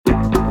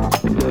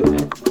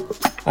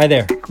Hi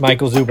there,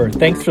 Michael Zuber.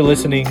 Thanks for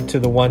listening to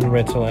the One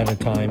Rental at a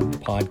Time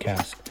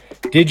podcast.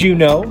 Did you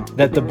know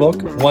that the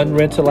book One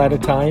Rental at a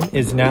Time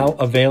is now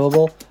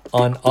available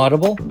on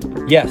Audible?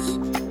 Yes,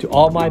 to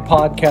all my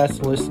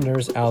podcast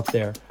listeners out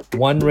there,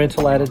 One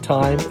Rental at a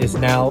Time is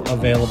now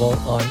available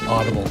on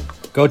Audible.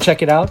 Go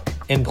check it out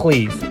and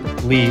please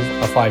leave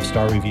a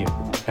 5-star review.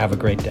 Have a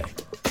great day.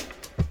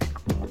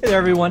 Hey there,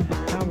 everyone.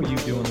 How are you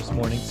doing this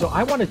morning? So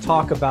I want to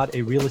talk about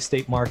a real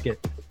estate market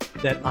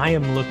that I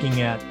am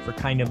looking at for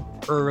kind of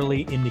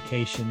early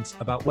indications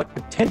about what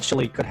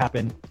potentially could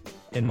happen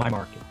in my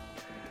market.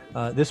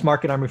 This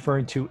market I'm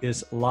referring to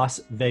is Las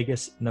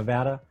Vegas,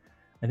 Nevada.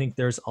 I think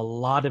there's a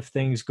lot of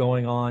things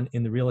going on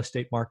in the real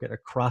estate market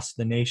across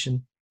the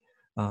nation.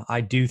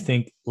 I do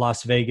think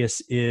Las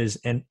Vegas is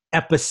an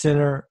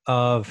epicenter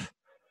of,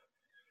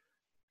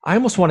 I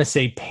almost want to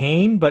say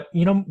pain, but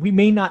we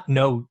may not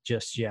know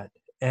just yet.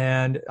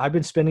 And I've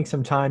been spending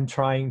some time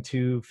trying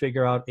to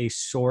figure out a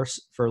source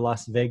for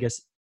Las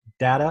Vegas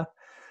data.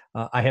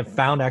 I have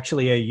found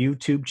actually a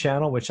YouTube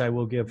channel, which I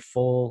will give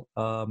full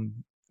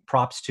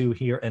props to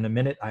here in a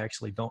minute. I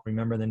actually don't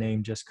remember the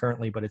name just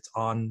currently, but it's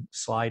on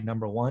slide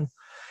number 1.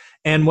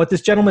 And what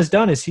this gentleman has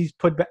done is he's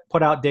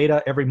put out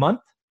data every month,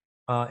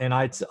 and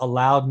it's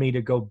allowed me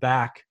to go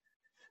back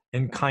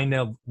and kind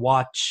of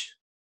watch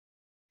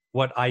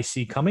what I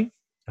see coming.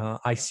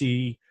 I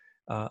see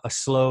a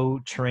slow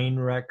train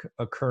wreck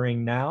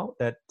occurring now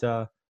that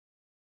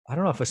I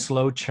don't know if a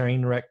slow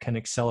train wreck can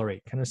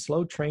accelerate. Can a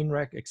slow train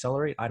wreck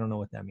accelerate? I don't know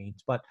what that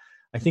means, but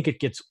I think it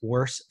gets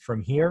worse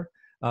from here.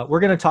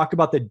 We're going to talk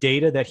about the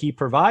data that he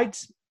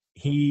provides.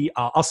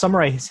 I'll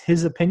summarize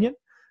his opinion.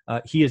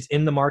 He is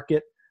in the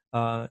market.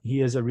 He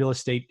is a real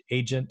estate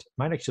agent,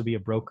 might actually be a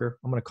broker.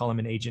 I'm going to call him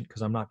an agent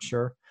because I'm not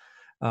sure.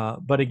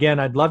 But again,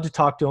 I'd love to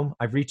talk to him.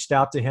 I've reached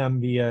out to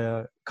him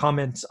via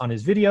comments on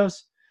his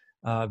videos,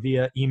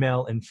 via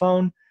email and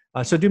phone.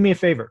 So do me a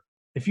favor.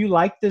 If you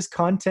like this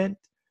content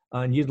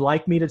and you'd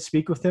like me to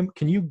speak with him,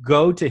 can you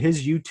go to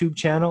his YouTube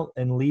channel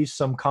and leave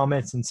some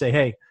comments and say,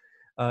 hey,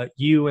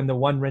 you and the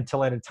One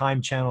Rental at a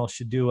Time channel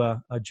should do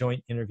a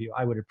joint interview.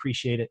 I would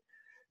appreciate it.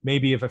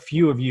 Maybe if a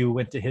few of you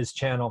went to his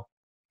channel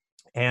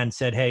and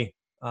said, hey,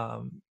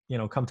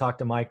 come talk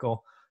to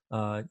Michael.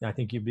 I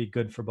think you'd be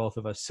good for both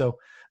of us. So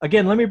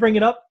again, let me bring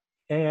it up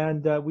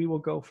and we will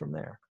go from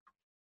there.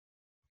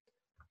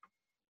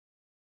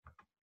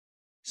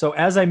 So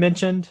as I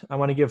mentioned, I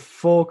want to give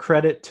full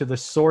credit to the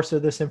source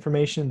of this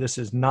information. This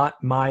is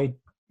not my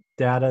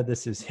data.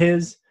 This is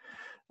his.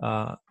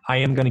 I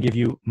am going to give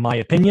you my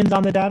opinions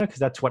on the data because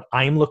that's what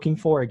I'm looking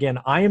for. Again,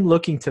 I am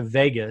looking to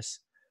Vegas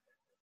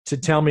to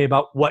tell me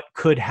about what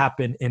could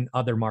happen in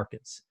other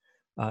markets.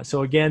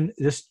 So again,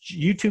 this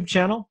YouTube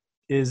channel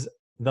is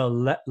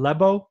the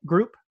Lebo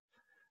Group.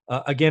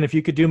 Again, if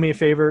you could do me a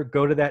favor,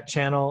 go to that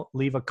channel,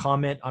 leave a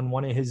comment on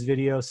one of his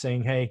videos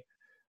saying, hey,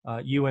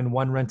 you and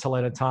One Rental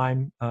at a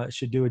Time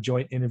should do a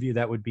joint interview.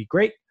 That would be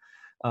great.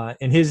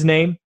 And his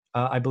name,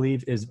 I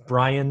believe, is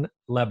Brian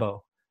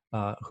Lebo,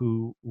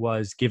 who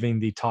was giving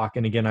the talk.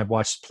 And again, I've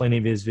watched plenty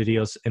of his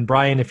videos. And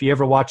Brian, if you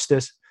ever watch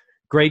this,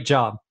 great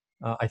job.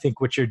 I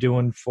think what you're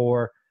doing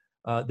for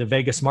the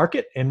Vegas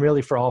market and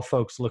really for all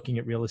folks looking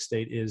at real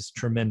estate is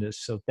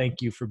tremendous. So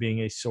thank you for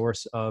being a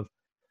source of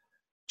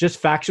just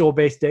factual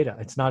based data.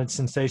 It's not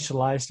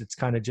sensationalized. It's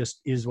kind of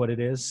just is what it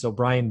is. So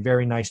Brian,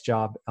 very nice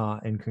job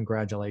and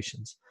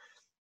congratulations.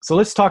 So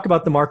let's talk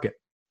about the market.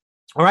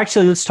 Or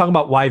actually, let's talk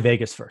about why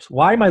Vegas first.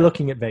 Why am I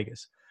looking at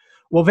Vegas?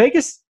 Well,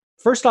 Vegas,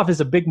 first off,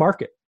 is a big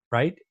market,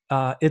 right?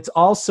 It's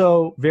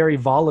also very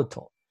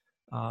volatile.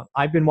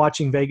 I've been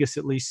watching Vegas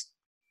at least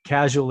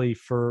casually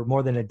for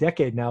more than a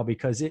decade now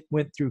because it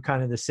went through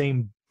kind of the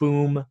same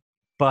boom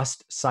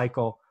bust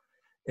cycle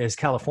as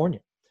California.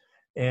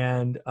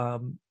 And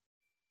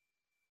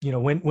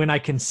when I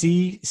can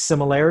see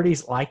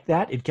similarities like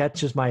that, it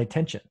catches my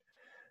attention.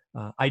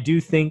 I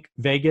do think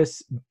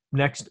Vegas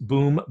next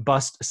boom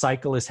bust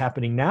cycle is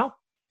happening now,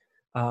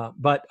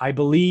 but I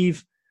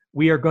believe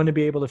we are going to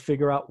be able to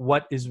figure out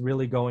what is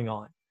really going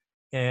on,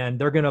 and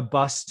they're going to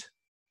bust,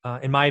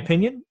 in my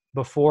opinion,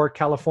 before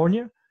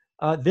California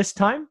this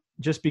time,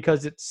 just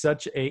because it's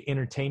such a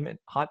entertainment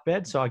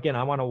hotbed. So again,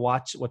 I want to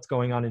watch what's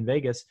going on in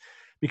Vegas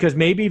because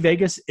maybe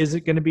Vegas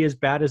isn't going to be as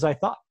bad as I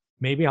thought.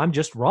 Maybe I'm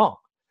just wrong.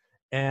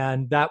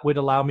 And that would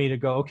allow me to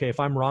go, okay, if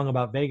I'm wrong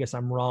about Vegas,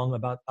 I'm wrong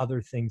about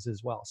other things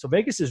as well. So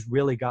Vegas has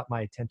really got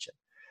my attention.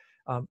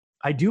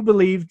 I do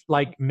believe,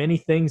 like many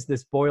things,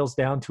 this boils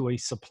down to a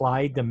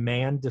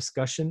supply-demand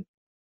discussion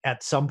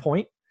at some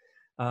point.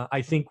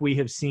 I think we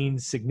have seen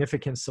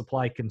significant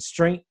supply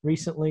constraint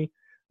recently.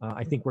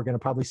 I think we're going to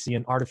probably see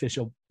an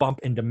artificial bump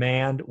in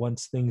demand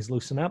once things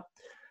loosen up.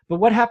 But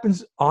what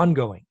happens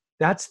ongoing?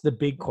 That's the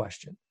big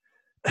question.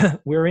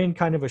 We're in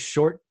kind of a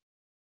short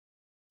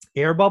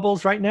air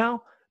bubbles right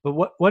now, but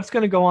what's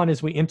going to go on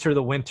as we enter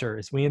the winter,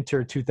 as we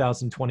enter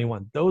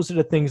 2021? Those are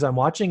the things I'm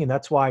watching, and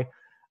that's why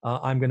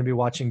I'm going to be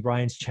watching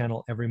Brian's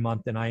channel every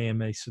month, and I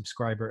am a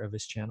subscriber of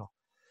his channel.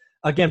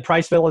 Again,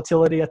 price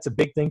volatility, that's a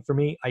big thing for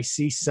me. I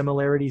see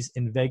similarities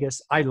in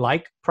Vegas. I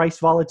like price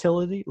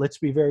volatility. Let's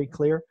be very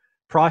clear.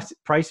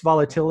 Price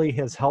volatility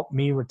has helped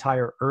me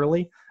retire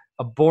early.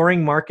 A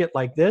boring market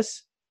like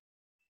this,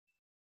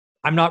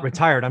 I'm not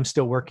retired. I'm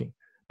still working.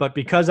 But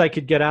because I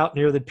could get out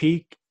near the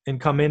peak and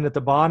come in at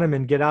the bottom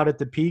and get out at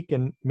the peak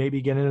and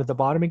maybe get in at the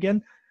bottom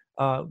again,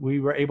 we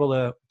were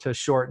able to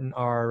shorten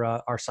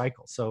our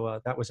cycle. So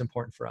that was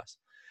important for us.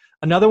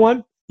 Another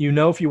one,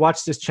 if you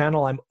watch this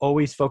channel, I'm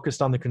always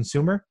focused on the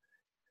consumer.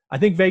 I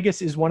think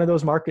Vegas is one of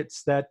those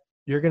markets that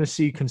you're going to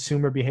see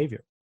consumer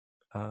behavior,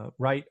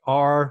 right?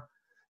 Are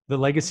the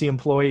legacy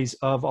employees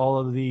of all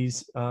of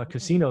these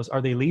casinos,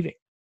 are they leaving,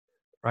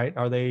 right?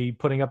 Are they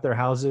putting up their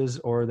houses,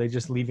 or are they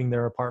just leaving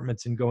their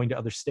apartments and going to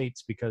other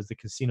states because the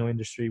casino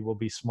industry will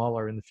be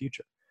smaller in the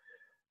future?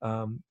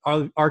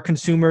 Are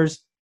consumers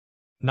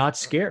not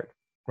scared,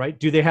 right?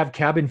 Do they have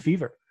cabin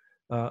fever?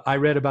 I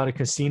read about a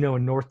casino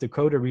in North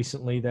Dakota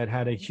recently that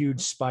had a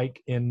huge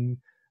spike in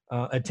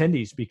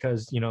attendees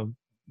because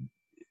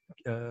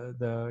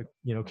the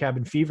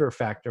cabin fever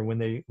factor when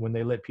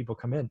they let people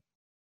come in.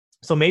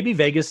 So maybe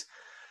Vegas,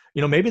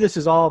 maybe this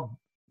is all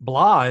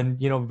blah, and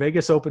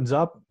Vegas opens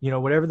up,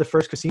 whatever the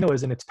first casino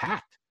is, and it's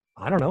packed.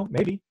 I don't know,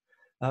 maybe.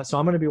 So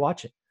I'm going to be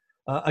watching.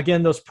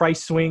 Again, those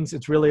price swings,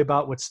 it's really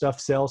about what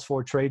stuff sells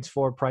for, trades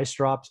for, price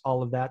drops,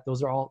 all of that.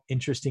 Those are all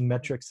interesting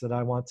metrics that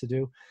I want to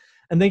do.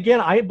 And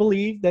again, I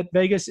believe that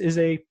Vegas is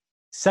a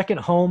second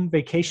home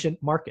vacation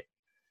market.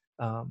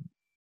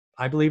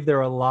 I believe there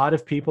are a lot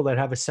of people that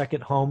have a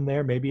second home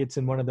there. Maybe it's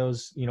in one of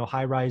those,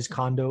 high-rise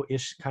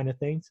condo-ish kind of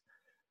things.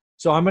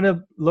 So I'm going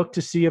to look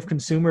to see if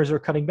consumers are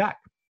cutting back,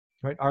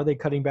 right? Are they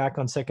cutting back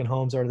on second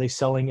homes? Are they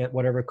selling at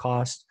whatever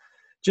cost?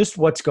 Just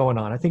what's going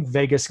on. I think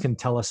Vegas can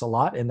tell us a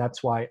lot, and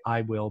that's why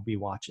I will be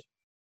watching.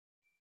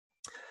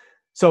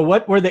 So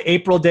what were the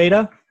April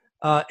data?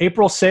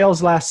 April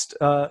sales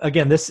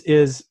again, this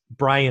is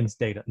Brian's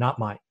data, not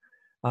mine.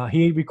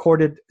 He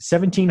recorded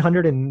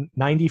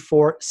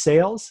 1,794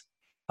 sales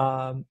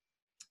in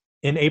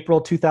April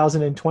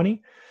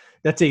 2020.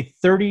 That's a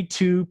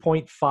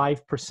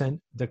 32.5%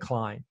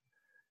 decline.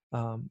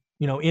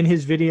 In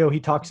his video, he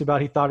talks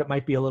about he thought it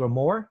might be a little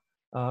more.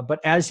 But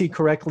as he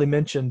correctly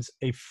mentions,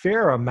 a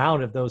fair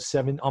amount of those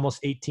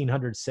almost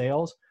 1,800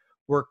 sales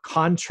were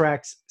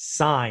contracts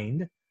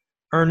signed,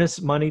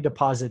 earnest money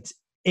deposits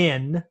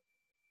in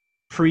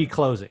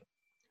pre-closing,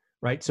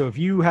 right? So if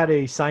you had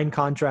a signed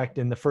contract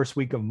in the first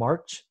week of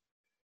March,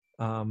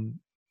 and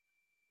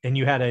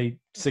you had a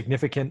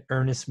significant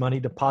earnest money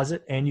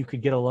deposit and you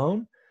could get a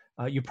loan,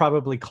 you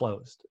probably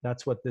closed.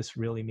 That's what this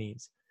really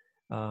means.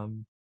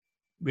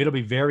 It'll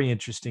be very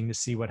interesting to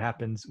see what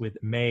happens with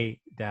May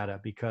data,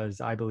 because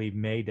I believe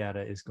May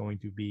data is going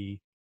to be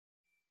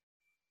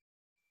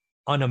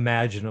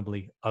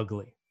unimaginably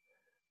ugly.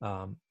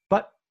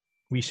 But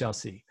we shall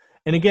see.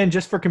 And again,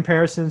 just for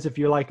comparisons, if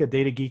you're like a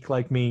data geek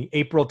like me,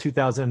 April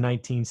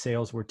 2019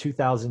 sales were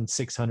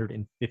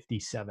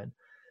 2,657.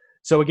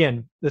 So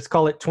again, let's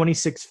call it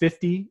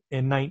 2,650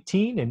 in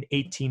 19 and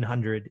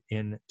 1,800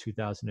 in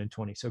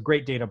 2020. So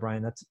great data,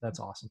 Brian. That's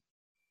awesome.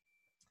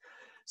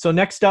 So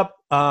next up,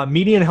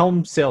 median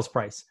home sales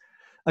price.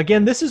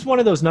 Again, this is one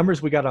of those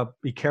numbers we got to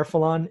be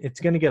careful on. It's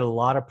going to get a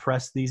lot of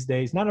press these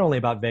days, not only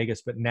about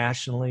Vegas, but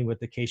nationally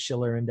with the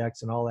Case-Shiller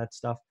index and all that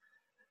stuff.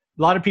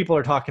 A lot of people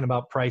are talking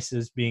about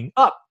prices being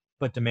up,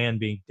 but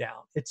demand being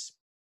down. It's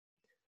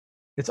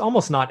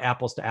almost not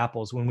apples to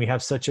apples when we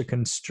have such a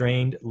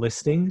constrained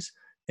listings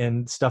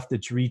and stuff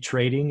that's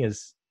retrading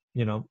is,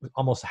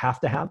 almost have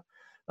to have.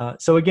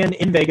 So again,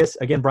 in Vegas,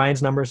 again,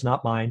 Brian's numbers,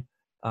 not mine.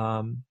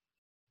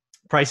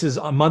 Prices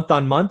on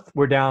month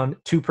were down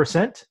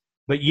 2%,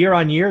 but year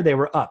on year, they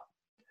were up.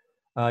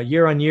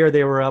 Year on year,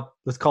 they were up,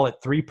 let's call it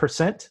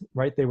 3%,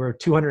 right? They were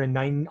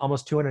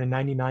almost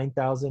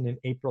 299,000 in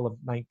April of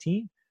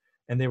 19.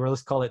 And they were,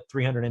 let's call it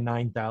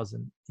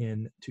 309,000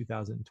 in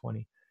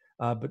 2020.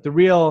 But the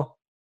real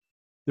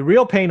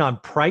pain on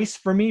price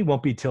for me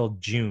won't be till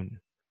June,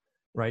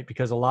 right?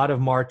 Because a lot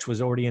of March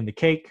was already in the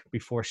cake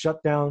before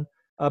shutdown.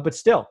 But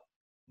still,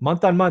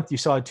 month on month, you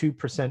saw a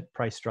 2%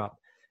 price drop.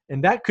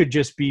 And that could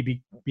just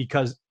be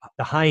because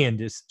the high end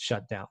is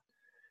shut down,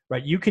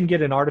 right? You can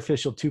get an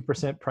artificial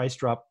 2% price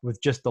drop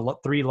with just the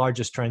three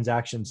largest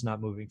transactions not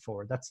moving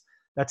forward. That's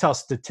how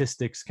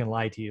statistics can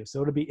lie to you.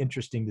 So it'll be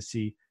interesting to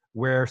see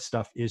where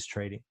stuff is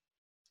trading.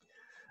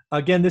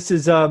 Again, this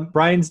is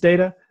Brian's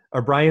data.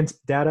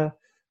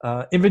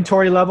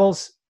 Inventory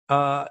levels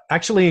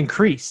actually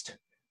increased.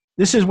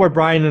 This is where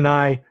Brian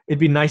and it'd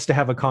be nice to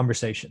have a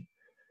conversation.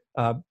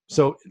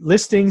 So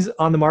listings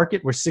on the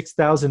market were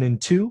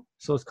 6,002.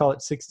 So let's call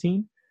it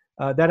 16.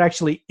 That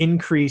actually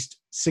increased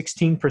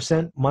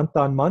 16% month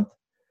on month.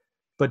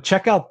 But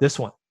check out this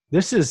one.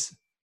 This is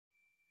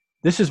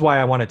why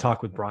I want to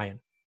talk with Brian.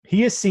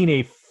 He has seen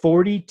a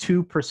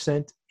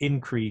 42%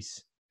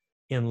 increase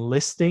in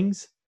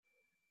listings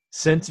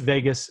since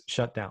Vegas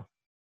shut down.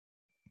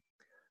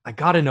 I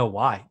got to know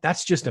why.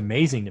 That's just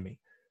amazing to me.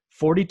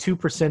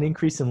 42%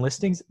 increase in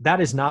listings.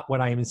 That is not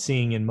what I am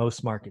seeing in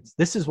most markets.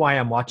 This is why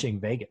I'm watching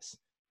Vegas.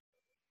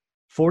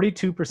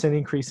 42%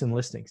 increase in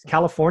listings.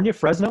 California,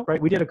 Fresno,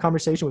 right? We did a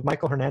conversation with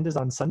Michael Hernandez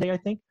on Sunday, I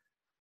think.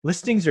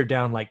 Listings are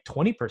down like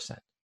 20%.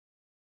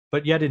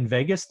 But yet in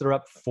Vegas, they're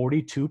up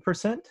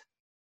 42%.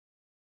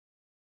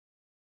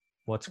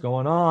 What's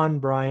going on,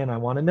 Brian? I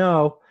want to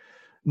know.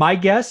 My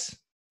guess,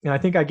 and I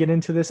think I get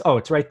into this. Oh,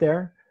 it's right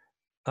there.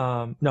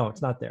 No,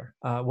 it's not there.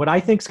 What I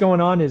think's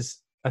going on is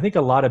I think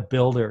a lot of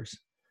builders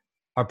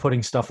are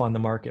putting stuff on the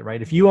market,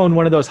 right? If you own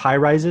one of those high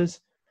rises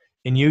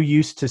and you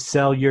used to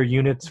sell your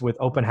units with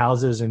open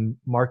houses and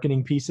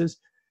marketing pieces,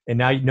 and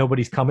now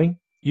nobody's coming,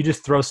 you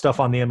just throw stuff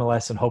on the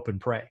MLS and hope and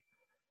pray.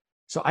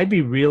 So I'd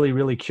be really,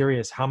 really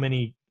curious how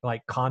many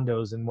like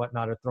condos and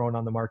whatnot are thrown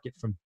on the market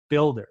from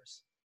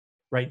builders,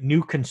 right?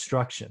 New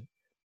construction.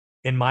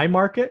 In my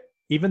market,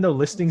 even though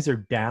listings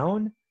are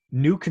down,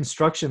 new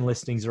construction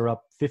listings are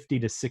up 50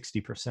 to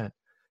 60%.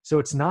 So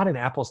it's not an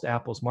apples to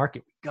apples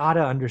market. We got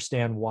to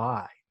understand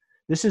why.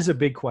 This is a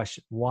big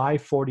question. Why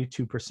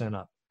 42%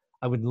 up?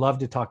 I would love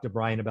to talk to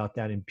Brian about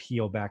that and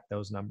peel back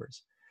those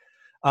numbers.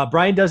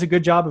 Brian does a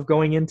good job of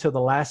going into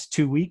the last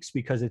 2 weeks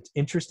because it's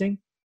interesting.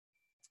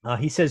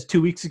 He says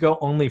 2 weeks ago,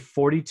 only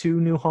 42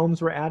 new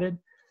homes were added.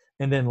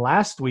 And then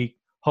last week,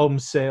 home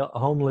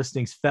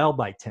listings fell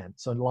by 10.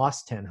 So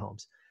lost 10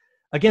 homes.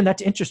 Again,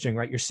 that's interesting,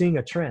 right? You're seeing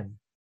a trend.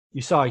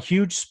 You saw a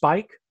huge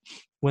spike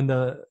when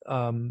the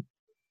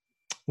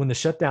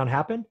shutdown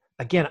happened.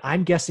 Again,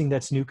 I'm guessing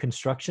that's new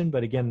construction,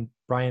 but again,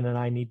 Brian and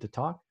I need to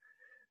talk.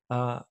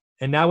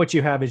 And now what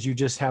you have is you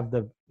just have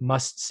the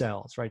must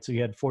sells, right? So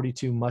you had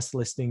 42 must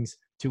listings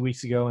 2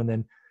 weeks ago, and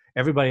then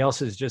everybody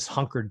else is just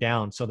hunkered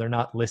down, so they're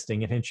not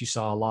listing, and hence you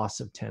saw a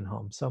loss of 10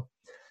 homes. So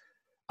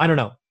I don't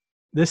know.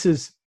 This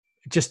is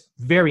just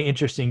very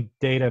interesting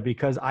data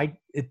because I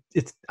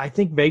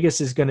think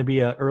Vegas is going to be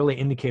an early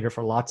indicator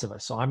for lots of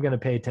us. So I'm going to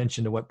pay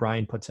attention to what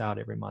Brian puts out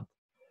every month.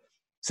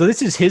 So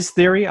this is his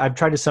theory. I've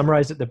tried to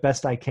summarize it the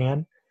best I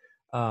can.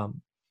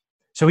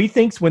 So he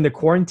thinks when the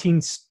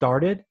quarantine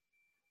started,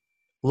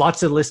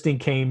 lots of listing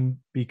came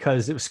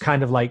because it was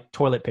kind of like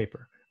toilet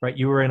paper, right?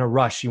 You were in a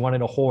rush. You wanted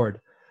to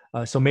hoard.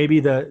 So maybe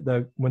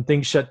when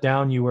things shut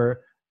down, you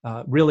were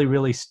really,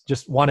 really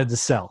just wanted to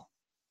sell.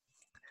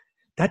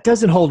 That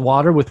doesn't hold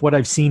water with what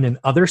I've seen in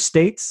other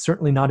states,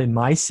 certainly not in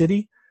my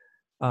city.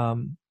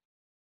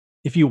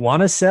 If you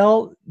want to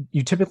sell,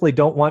 you typically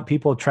don't want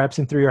people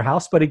traipsing through your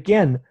house. But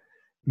again,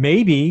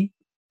 maybe,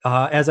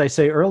 as I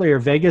say earlier,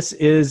 Vegas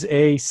is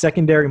a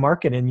secondary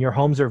market and your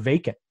homes are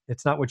vacant.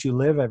 It's not what you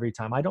live every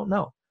time. I don't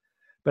know.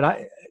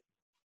 But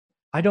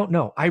I don't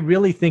know. I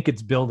really think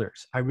it's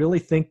builders. I really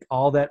think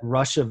all that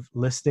rush of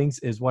listings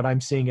is what I'm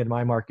seeing in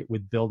my market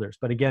with builders.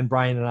 But again,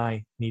 Brian and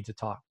I need to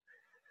talk.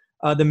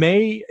 The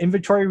May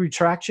inventory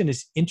retraction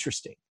is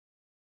interesting.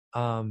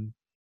 We're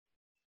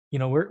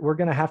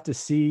going to have to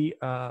see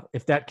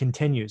if that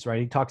continues,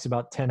 right? He talks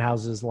about 10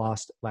 houses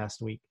lost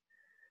last week.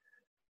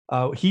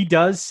 He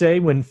does say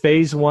when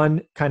phase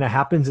one kind of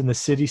happens and the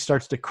city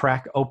starts to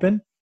crack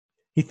open,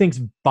 he thinks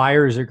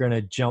buyers are going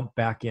to jump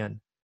back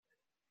in.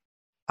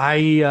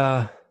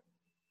 I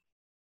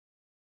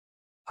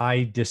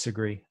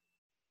disagree.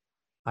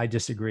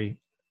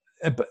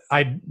 But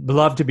I'd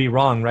love to be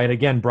wrong, right?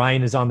 Again,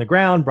 Brian is on the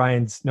ground.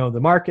 Brian's know the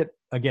market.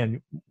 Again,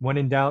 when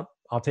in doubt,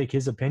 I'll take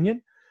his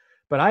opinion.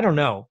 But I don't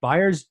know.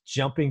 Buyers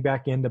jumping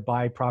back in to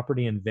buy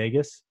property in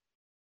Vegas,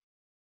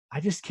 I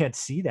just can't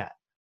see that,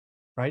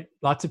 right?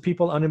 Lots of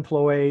people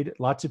unemployed,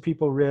 lots of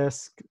people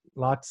risk,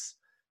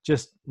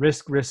 just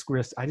risk.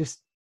 I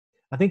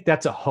think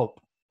that's a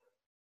hope.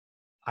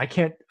 I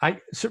don't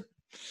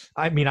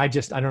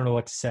know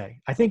what to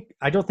say.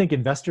 I don't think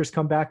investors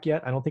come back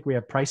yet. I don't think we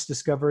have price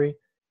discovery.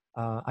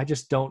 I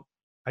just don't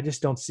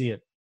see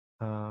it.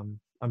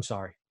 I'm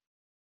sorry.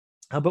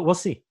 But we'll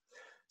see.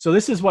 So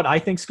this is what I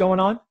think's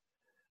going on.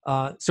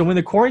 So when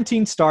the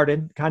quarantine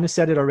started, kind of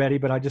said it already,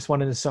 but I just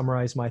wanted to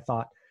summarize my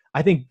thought.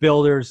 I think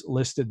builders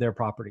listed their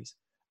properties.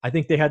 I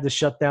think they had to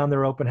shut down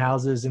their open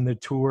houses and their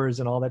tours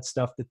and all that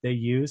stuff that they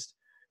used.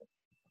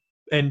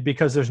 And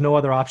because there's no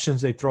other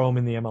options, they throw them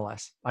in the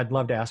MLS. I'd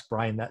love to ask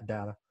Brian that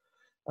data.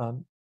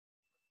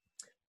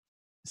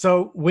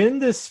 So when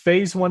this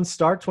phase one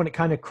starts, when it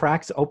kind of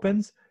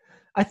opens,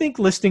 I think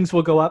listings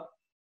will go up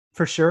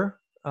for sure.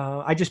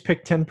 I just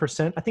picked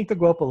 10%. I think they'll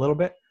go up a little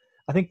bit.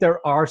 I think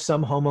there are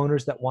some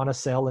homeowners that want to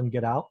sell and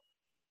get out.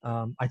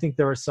 I think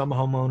there are some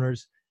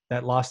homeowners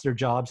that lost their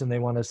jobs and they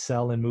want to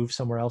sell and move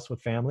somewhere else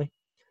with family.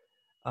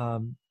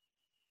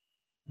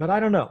 But I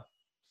don't know.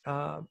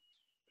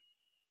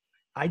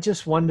 I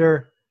just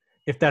wonder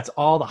if that's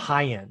all the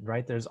high end,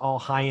 right? There's all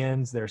high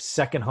ends, there's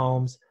second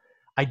homes.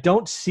 I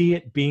don't see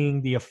it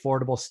being the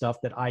affordable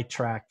stuff that I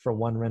track for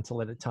one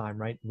rental at a time,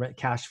 right?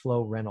 Cash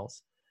flow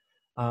rentals.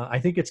 I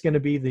think it's going to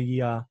be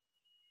the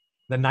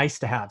nice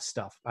to have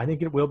stuff. I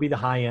think it will be the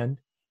high end.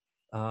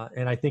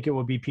 And I think it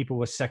will be people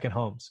with second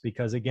homes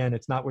because again,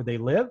 it's not where they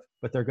live,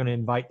 but they're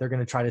going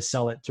to try to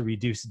sell it to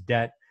reduce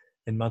debt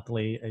and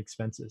monthly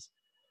expenses.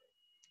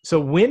 So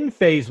when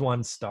phase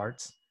one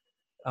starts,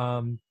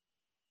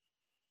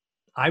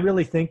 I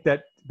really think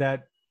that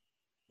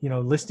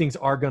listings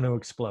are going to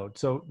explode.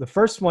 So the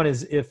first one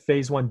is if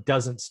phase one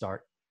doesn't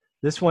start.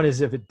 This one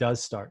is if it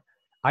does start.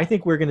 I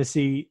think we're going to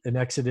see an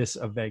exodus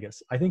of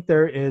Vegas. I think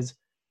there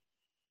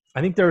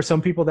are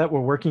some people that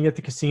were working at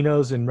the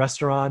casinos and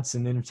restaurants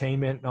and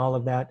entertainment and all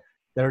of that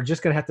are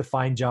just going to have to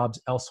find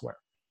jobs elsewhere.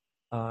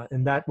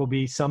 And that will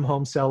be some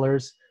home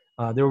sellers.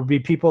 There will be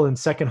people in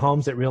second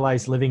homes that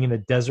realize living in a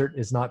desert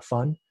is not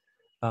fun.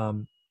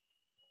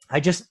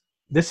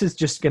 This is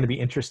just going to be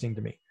interesting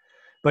to me.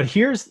 But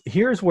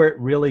here's where it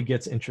really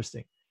gets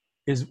interesting,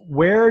 is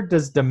where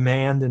does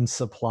demand and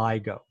supply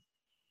go?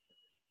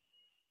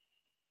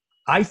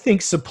 I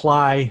think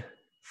supply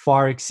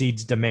far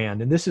exceeds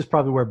demand. And this is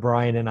probably where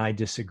Brian and I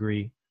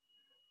disagree.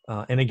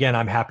 And again,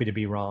 I'm happy to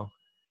be wrong.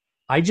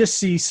 I just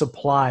see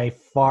supply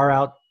far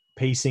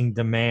outpacing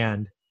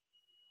demand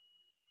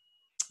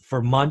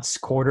for months,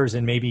 quarters,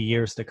 and maybe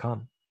years to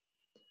come.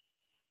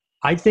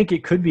 I think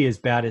it could be as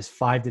bad as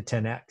 5 to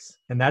 10x.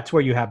 And that's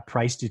where you have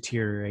price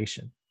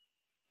deterioration.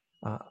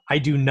 I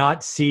do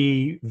not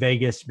see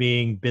Vegas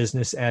being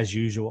business as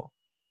usual,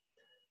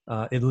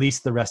 at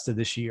least the rest of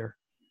this year.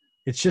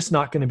 It's just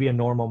not going to be a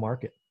normal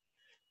market.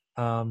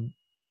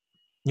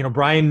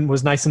 Brian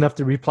was nice enough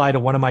to reply to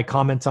one of my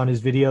comments on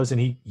his videos,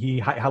 and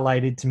he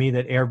highlighted to me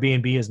that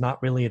Airbnb is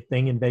not really a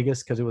thing in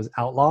Vegas because it was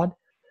outlawed.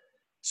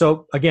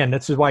 So again,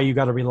 this is why you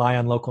got to rely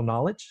on local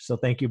knowledge. So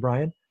thank you,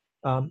 Brian.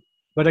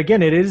 But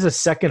again, it is a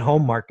second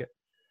home market.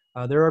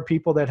 There are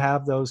people that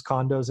have those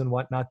condos and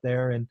whatnot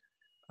there, and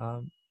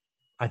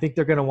I think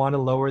they're going to want to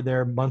lower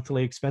their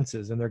monthly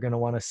expenses, and they're going to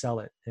want to sell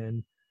it.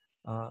 And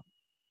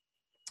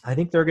I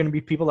think there are going to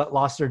be people that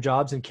lost their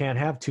jobs and can't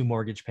have 2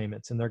 mortgage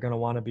payments, and they're going to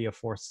want to be a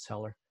forced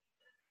seller.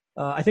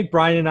 I think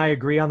Brian and I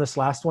agree on this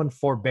last one,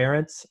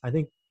 forbearance. I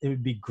think it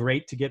would be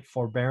great to get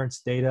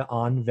forbearance data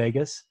on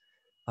Vegas.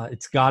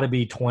 It's got to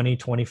be 20,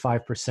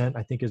 25%,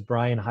 I think, as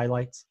Brian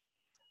highlights.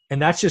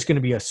 And that's just going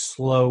to be a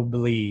slow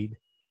bleed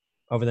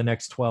over the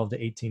next 12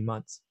 to 18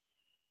 months,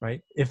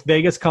 right? If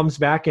Vegas comes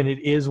back and it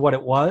is what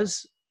it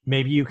was,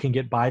 maybe you can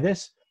get by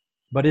this.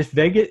 But if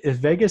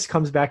Vegas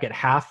comes back at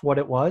half what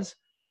it was,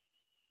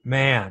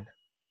 man,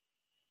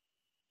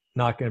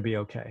 not going to be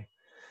okay.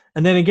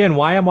 And then again,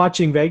 why I'm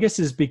watching Vegas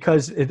is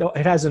because it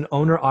has an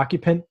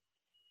owner-occupant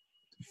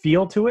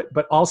feel to it,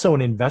 but also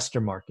an investor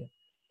market.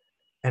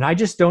 And I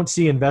just don't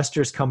see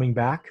investors coming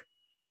back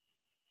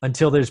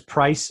until there's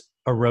price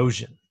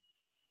erosion.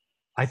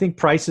 I think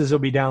prices will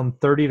be down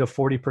 30 to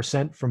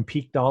 40% from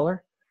peak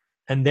dollar,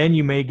 and then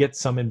you may get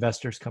some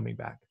investors coming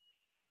back.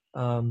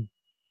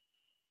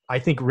 I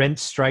think rent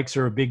strikes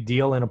are a big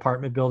deal in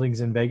apartment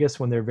buildings in Vegas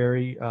when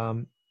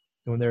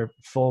they're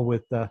full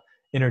with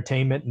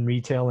entertainment and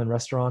retail and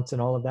restaurants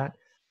and all of that.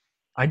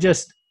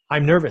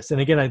 I'm nervous.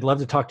 And again, I'd love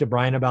to talk to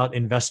Brian about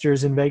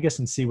investors in Vegas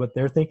and see what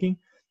they're thinking.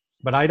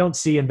 But I don't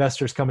see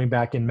investors coming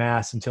back in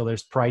mass until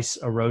there's price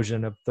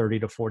erosion of 30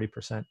 to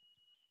 40%.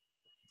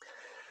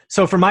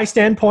 So from my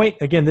standpoint,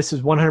 again, this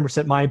is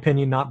 100% my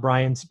opinion, not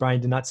Brian's.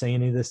 Brian did not say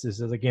any of this. This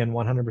is, again,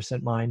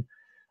 100% mine.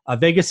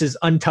 Vegas is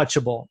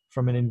untouchable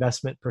from an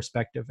investment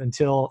perspective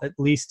until at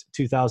least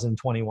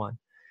 2021.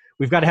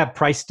 We've got to have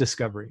price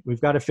discovery.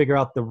 We've got to figure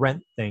out the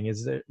rent thing.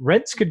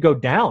 Rents could go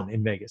down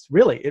in Vegas.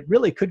 It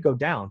really could go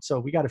down. So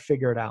we got to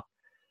figure it out.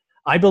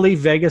 I believe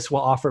Vegas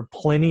will offer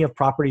plenty of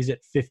properties at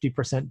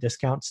 50%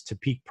 discounts to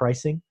peak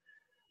pricing.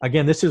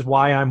 Again, this is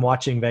why I'm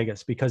watching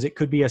Vegas, because it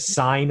could be a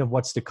sign of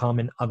what's to come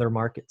in other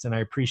markets. And I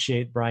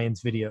appreciate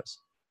Brian's videos.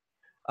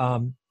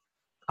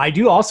 I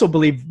do also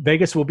believe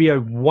Vegas will be a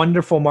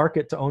wonderful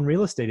market to own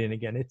real estate in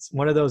again. It's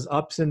one of those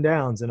ups and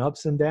downs and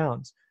ups and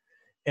downs.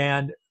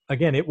 And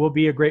again, it will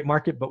be a great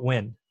market, but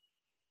when?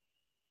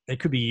 It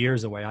could be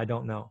years away. I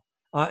don't know.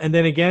 And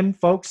then again,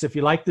 folks, if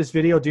you like this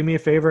video, do me a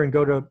favor and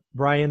go to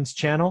Brian's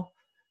channel.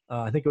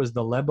 I think it was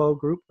the Lebo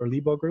group.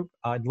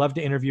 I'd love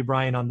to interview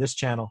Brian on this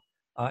channel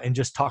and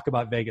just talk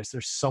about Vegas.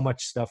 There's so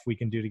much stuff we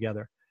can do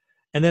together.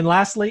 And then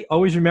lastly,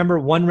 always remember,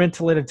 one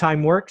rental at a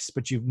time works,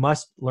 but you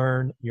must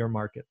learn your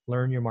market.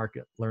 Learn your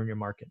market. Learn your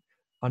market.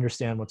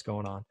 Understand what's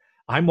going on.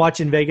 I'm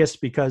watching Vegas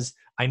because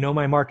I know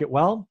my market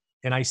well,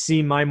 and I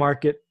see my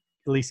market,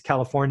 at least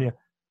California,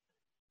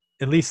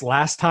 at least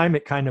last time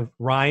it kind of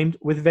rhymed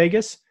with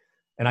Vegas.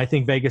 And I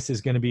think Vegas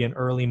is going to be an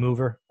early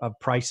mover of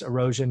price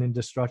erosion and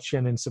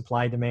destruction and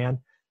supply demand.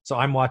 So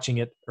I'm watching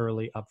it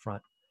early up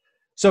front.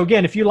 So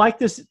again, if you like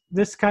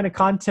this kind of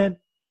content,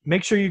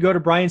 make sure you go to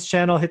Brian's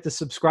channel, hit the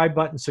subscribe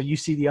button so you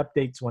see the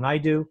updates when I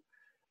do.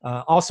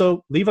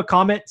 Also, leave a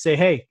comment, say,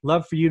 hey,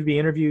 love for you to be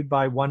interviewed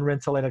by One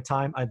Rental at a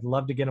Time. I'd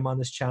love to get him on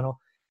this channel.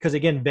 Because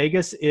again,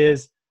 Vegas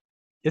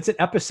it's an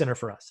epicenter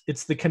for us.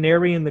 It's the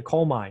canary in the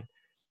coal mine.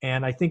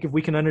 And I think if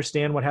we can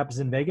understand what happens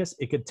in Vegas,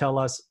 it could tell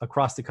us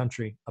across the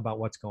country about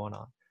what's going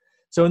on.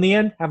 So in the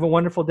end, have a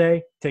wonderful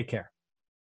day. Take care.